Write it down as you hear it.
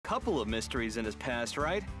couple of mysteries in his past,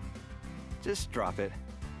 right? Just drop it.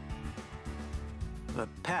 The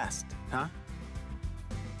past, huh?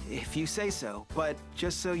 If you say so, but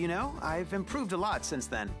just so you know, I've improved a lot since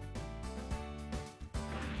then.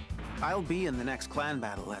 I'll be in the next clan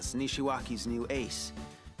battle as Nishiwaki's new ace.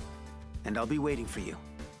 And I'll be waiting for you,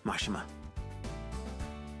 Mashima.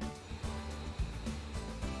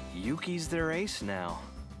 Yuki's their ace now.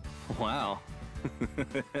 Wow.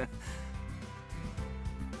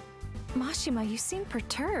 Mashima, you seem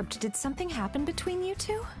perturbed. Did something happen between you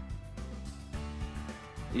two?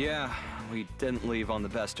 Yeah, we didn't leave on the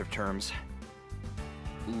best of terms.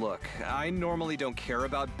 Look, I normally don't care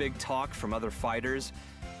about big talk from other fighters,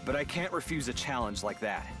 but I can't refuse a challenge like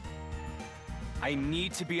that. I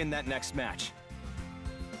need to be in that next match.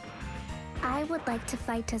 I would like to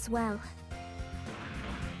fight as well.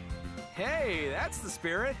 Hey, that's the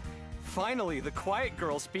spirit. Finally, the quiet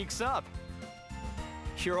girl speaks up.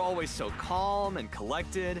 You're always so calm and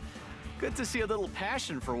collected. Good to see a little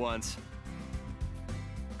passion for once.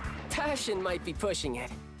 Passion might be pushing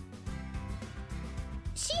it.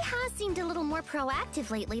 She has seemed a little more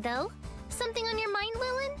proactive lately, though. Something on your mind,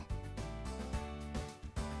 Lilin?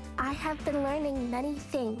 I have been learning many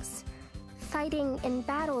things. Fighting in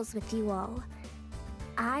battles with you all.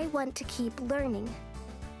 I want to keep learning.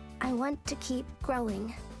 I want to keep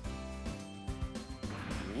growing.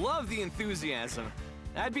 Love the enthusiasm.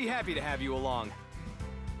 I'd be happy to have you along.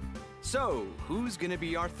 So, who's gonna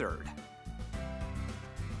be our third?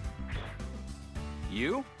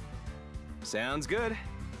 You? Sounds good.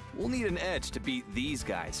 We'll need an edge to beat these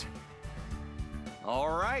guys. All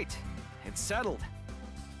right, it's settled.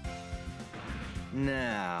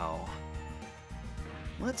 Now,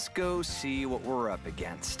 let's go see what we're up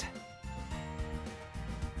against.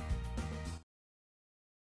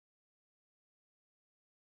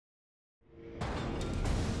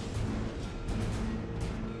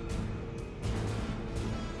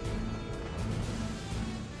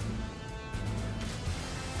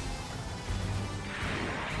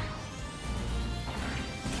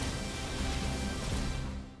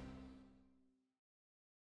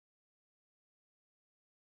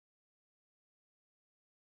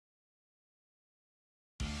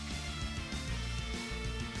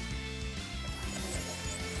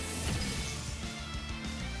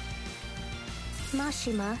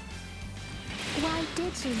 Mashima, why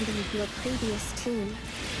did you leave your previous team?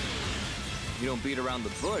 You don't beat around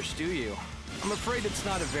the bush, do you? I'm afraid it's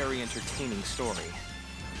not a very entertaining story.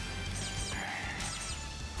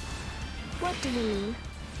 What do you mean?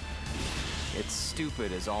 It's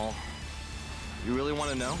stupid is all. You really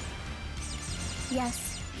want to know?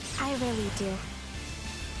 Yes, I really do.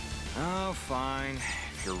 Oh, fine.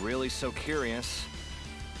 If you're really so curious.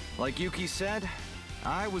 Like Yuki said,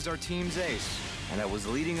 I was our team's ace, and I was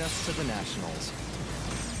leading us to the Nationals.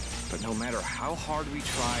 But no matter how hard we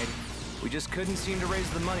tried, we just couldn't seem to raise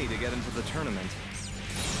the money to get into the tournament.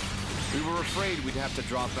 We were afraid we'd have to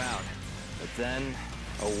drop out, but then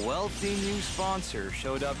a wealthy new sponsor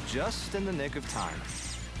showed up just in the nick of time.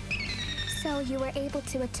 So you were able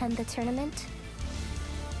to attend the tournament?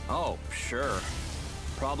 Oh, sure.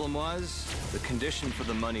 Problem was, the condition for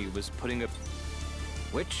the money was putting up...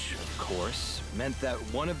 Which, of course, meant that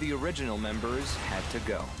one of the original members had to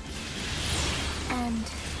go. And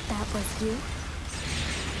that was you?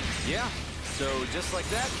 Yeah, so just like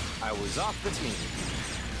that, I was off the team.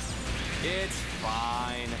 It's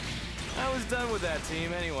fine. I was done with that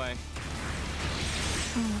team anyway.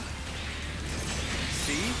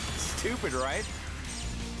 See? Stupid, right?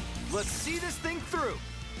 Let's see this thing through.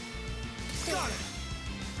 Got it!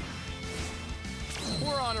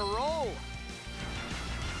 We're on a roll!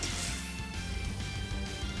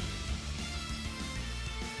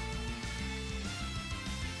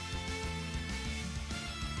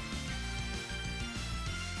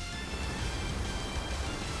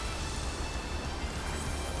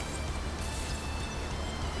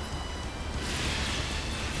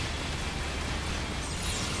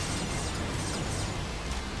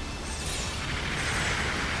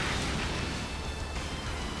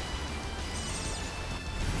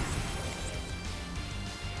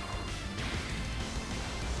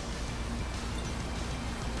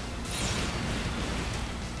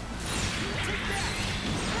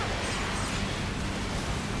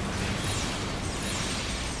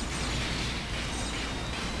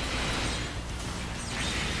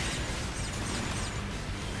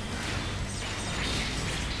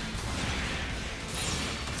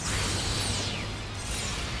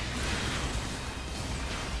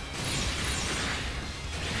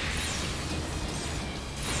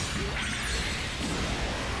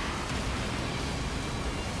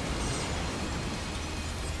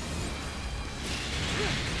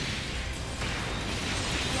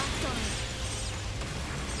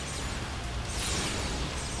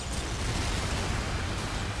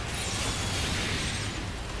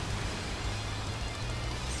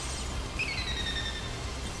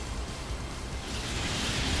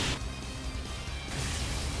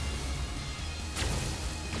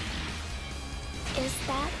 Is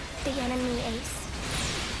that the enemy Ace?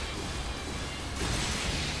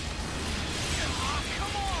 Oh,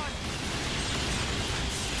 come on!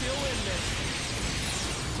 Still in this.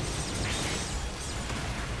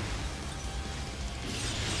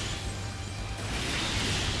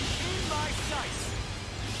 In my sights.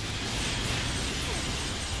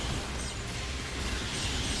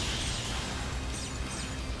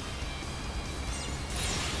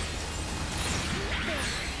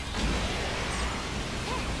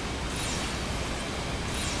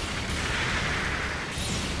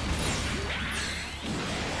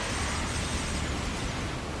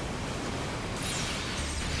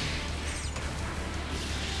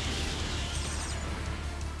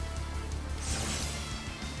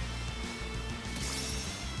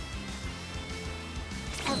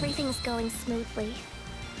 Everything's going smoothly.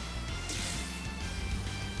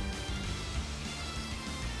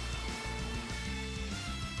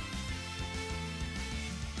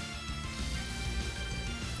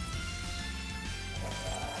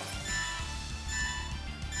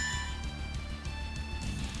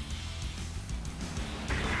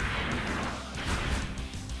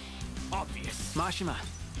 Obvious. Mashima,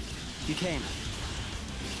 you came.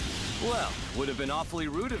 Well, would have been awfully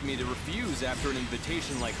rude of me to refuse after an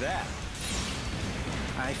invitation like that.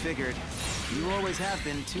 I figured. You always have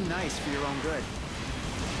been too nice for your own good.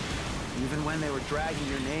 Even when they were dragging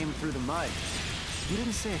your name through the mud, you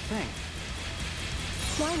didn't say a thing.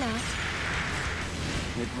 Why not?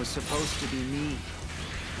 It was supposed to be me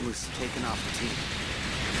who was taken off the team.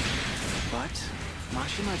 But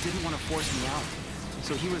Mashima didn't want to force me out,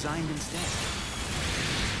 so he resigned instead.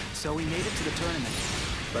 So we made it to the tournament,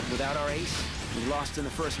 but without our ace, we lost in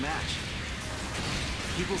the first match.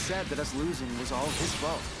 People said that us losing was all his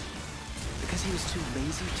fault, because he was too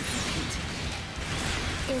lazy to compete.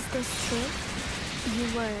 Is this true? You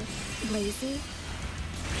were lazy?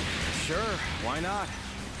 Sure, why not?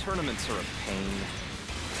 Tournaments are a pain.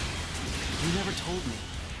 You never told me.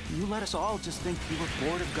 You let us all just think you were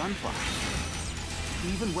bored of gunfire.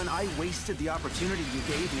 Even when I wasted the opportunity you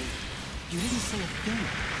gave me, you didn't say a thing.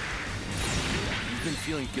 You've been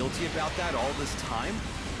feeling guilty about that all this time?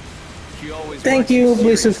 You always Thank weren't you. so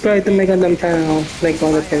Please serious. subscribe to my Gundam channel. Like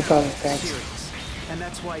on the I am comment. Thanks. serious, and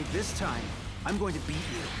that's why this time I'm going to beat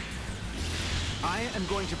you. I am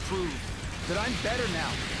going to prove that I'm better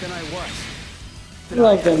now than I was. That I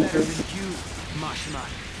Love am them, better dude. than you, Mashima.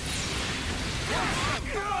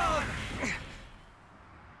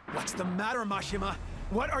 What's the matter, Mashima?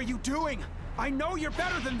 What are you doing? I know you're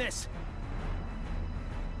better than this.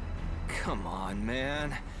 Come on,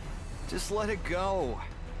 man. Just let it go.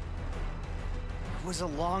 It was a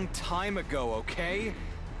long time ago, okay?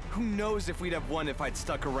 Who knows if we'd have won if I'd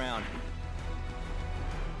stuck around.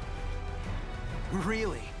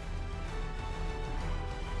 Really?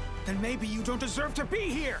 Then maybe you don't deserve to be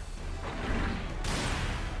here.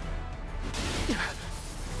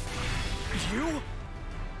 You?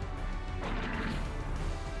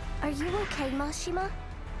 Are you okay, Mashima?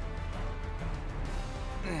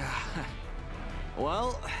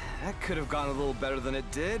 Well, that could have gone a little better than it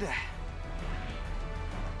did.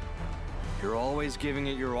 You're always giving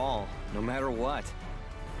it your all, no matter what.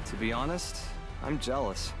 To be honest, I'm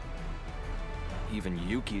jealous. Even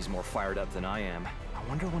Yuki's more fired up than I am. I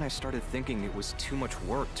wonder when I started thinking it was too much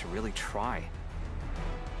work to really try.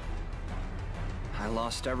 I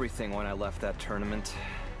lost everything when I left that tournament.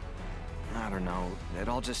 I don't know, it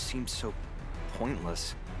all just seemed so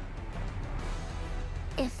pointless.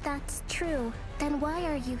 If that's true, then why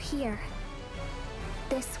are you here?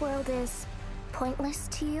 This world is pointless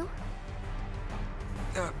to you?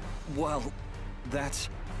 Well, that's...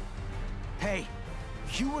 Hey,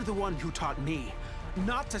 you were the one who taught me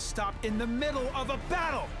not to stop in the middle of a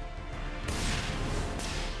battle!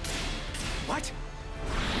 What?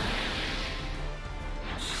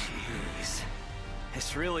 Jeez.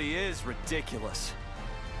 This really is ridiculous.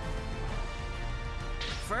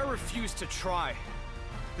 If I refuse to try,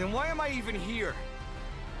 then why am I even here?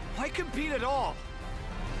 Why compete at all?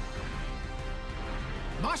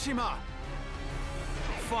 Mashima!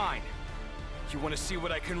 Fine. You want to see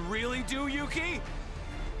what I can really do, Yuki?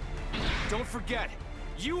 Don't forget,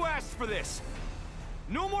 you asked for this.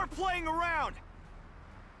 No more playing around.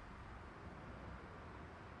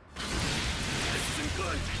 This isn't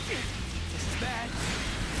good. This is bad.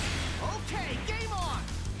 Okay, game on.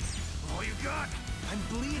 All you got? I'm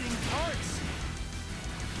bleeding hearts!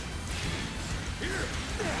 Here.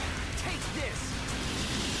 Take this.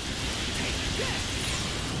 Take this.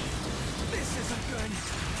 This isn't good.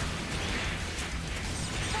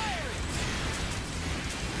 Fire it.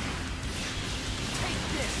 Take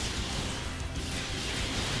this.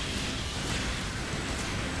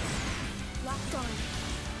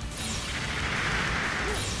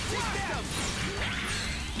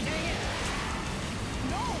 Dang it!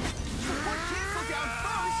 No! Before kids go down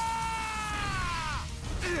first!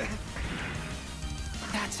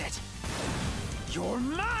 That's it. You're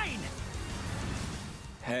mine!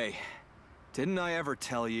 Hey, didn't I ever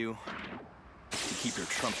tell you to keep your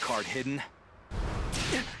trump card hidden?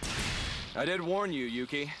 I did warn you,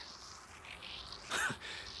 Yuki.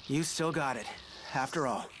 You still got it, after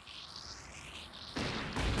all.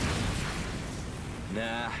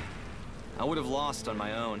 Nah, I would have lost on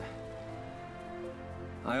my own.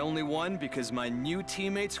 I only won because my new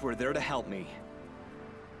teammates were there to help me.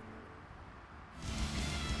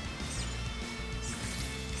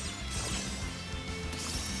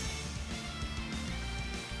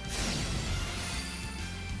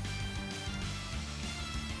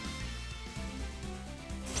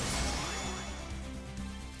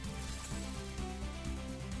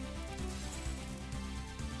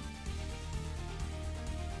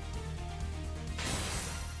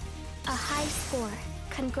 A high score.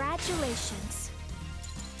 Congratulations.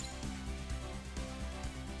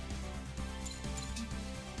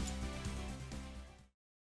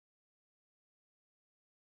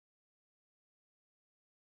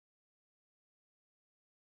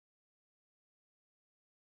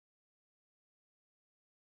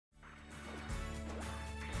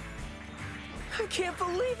 I can't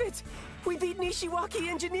believe it! We beat Nishiwaki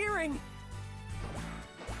Engineering!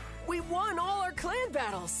 We won all our clan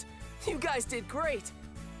battles! You guys did great!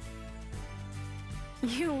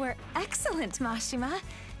 You were excellent, Mashima.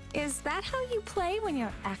 Is that how you play when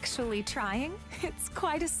you're actually trying? It's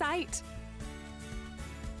quite a sight.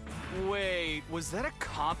 Wait, was that a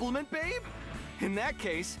compliment, babe? In that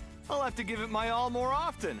case, I'll have to give it my all more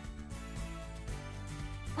often.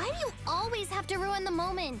 Why do you always have to ruin the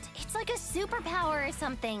moment? It's like a superpower or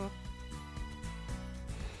something.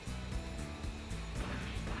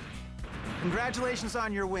 Congratulations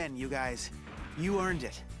on your win, you guys. You earned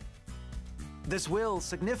it. This will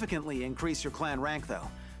significantly increase your clan rank, though.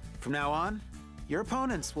 From now on, your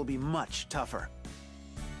opponents will be much tougher.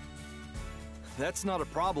 That's not a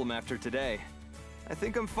problem after today. I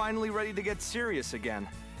think I'm finally ready to get serious again.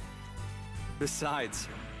 Besides,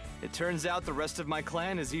 it turns out the rest of my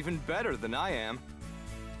clan is even better than I am.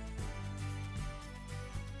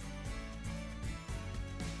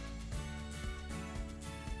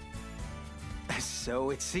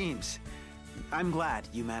 So it seems. I'm glad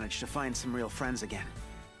you managed to find some real friends again.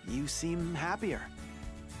 You seem happier.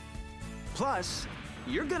 Plus,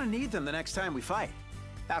 you're gonna need them the next time we fight.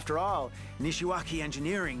 After all, Nishiwaki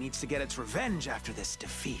Engineering needs to get its revenge after this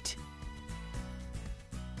defeat.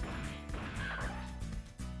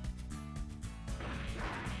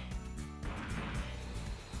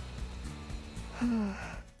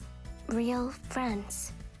 Real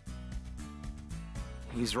friends.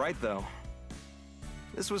 He's right, though.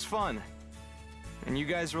 This was fun. And you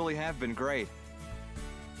guys really have been great.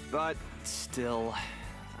 But still,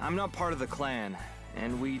 I'm not part of the clan,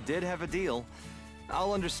 and we did have a deal.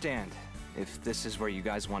 I'll understand if this is where you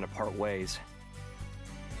guys want to part ways.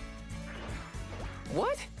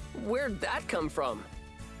 What? Where'd that come from?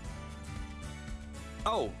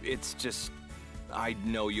 Oh, it's just... I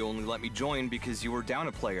know you only let me join because you were down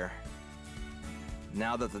a player.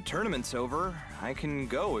 Now that the tournament's over, I can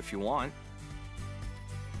go if you want.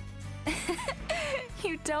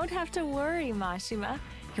 You don't have to worry, Mashima.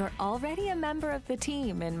 You're already a member of the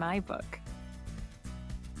team in my book.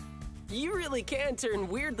 You really can turn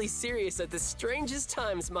weirdly serious at the strangest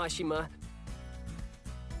times, Mashima.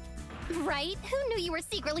 Right? Who knew you were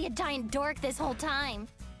secretly a giant dork this whole time?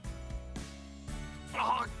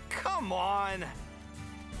 Oh, come on!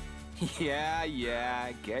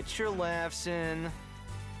 Yeah, get your laughs in.